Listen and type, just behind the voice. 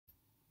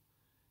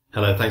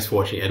Hello, thanks for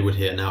watching. Edward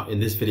here. Now, in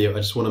this video, I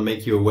just want to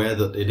make you aware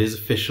that it is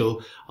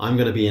official. I'm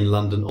going to be in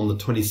London on the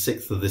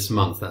 26th of this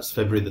month. That's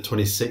February the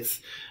 26th.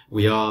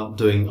 We are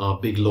doing our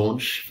big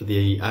launch for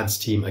the Ads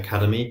Team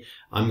Academy.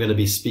 I'm going to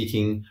be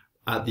speaking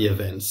at the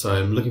event, so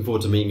I'm looking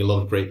forward to meeting a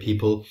lot of great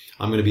people.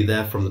 I'm going to be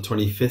there from the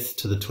 25th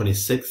to the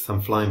 26th.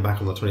 I'm flying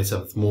back on the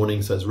 27th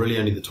morning, so it's really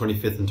only the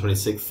 25th and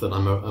 26th that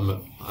I'm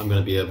going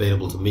to be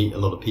available to meet a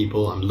lot of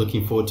people. I'm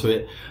looking forward to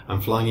it. I'm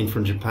flying in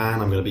from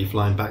Japan. I'm going to be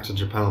flying back to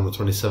Japan on the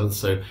 27th,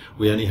 so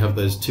we only have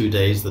those 2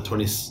 days, the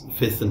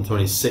 25th and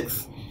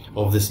 26th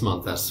of this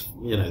month. That's,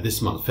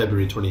 this month,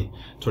 February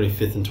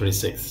 25th and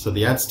 26th. So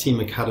the Ads Team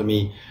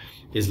Academy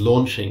is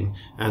launching,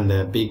 and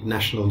their big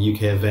national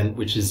UK event,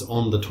 which is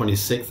on the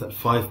 26th at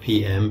 5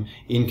 p.m.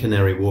 in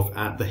Canary Wharf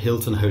at the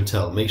Hilton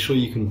Hotel. Make sure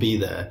you can be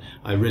there.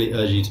 I really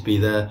urge you to be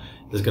there.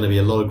 There's going to be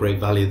a lot of great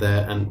value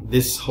there, and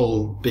this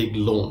whole big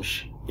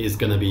launch is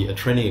going to be a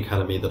training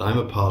academy that I'm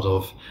a part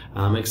of.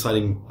 I'm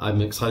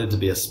excited to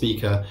be a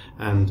speaker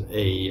and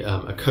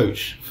a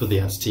coach for the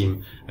Ads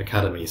Team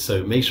Academy.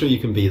 So make sure you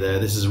can be there.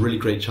 This is a really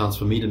great chance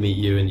for me to meet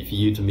you and for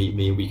you to meet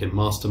me. We can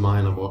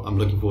mastermind. I'm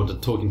looking forward to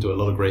talking to a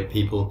lot of great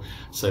people.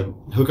 So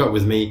hook up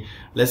with me.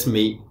 Let's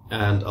meet,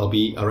 and I'll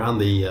be around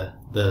the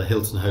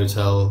Hilton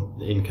Hotel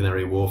in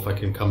Canary Wharf. I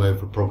can come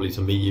over probably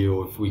to meet you,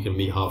 or if we can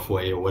meet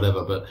halfway or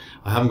whatever, but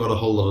I haven't got a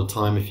whole lot of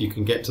time. If you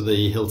can get to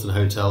the Hilton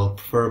Hotel,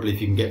 preferably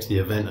if you can get to the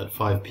event at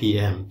 5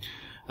 p.m,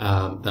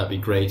 that'd be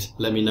great.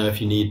 Let me know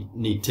if you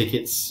need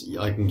tickets.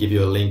 I can give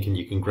you a link and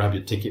you can grab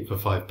your ticket for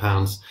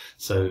 £5.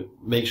 So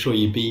make sure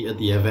you be at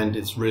the event.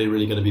 It's really,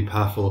 really going to be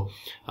powerful.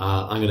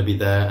 I'm going to be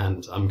there,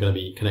 and I'm going to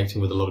be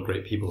connecting with a lot of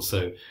great people.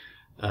 So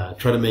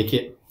try to make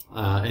it.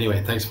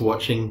 Anyway, thanks for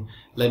watching.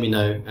 Let me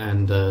know,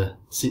 and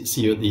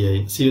see you at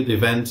the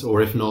event,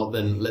 or if not,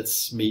 then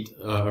let's meet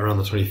around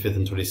the 25th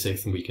and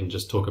 26th, and we can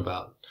just talk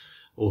about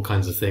all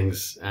kinds of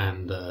things.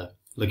 And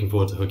looking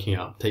forward to hooking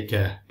up. Take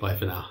care. Bye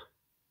for now.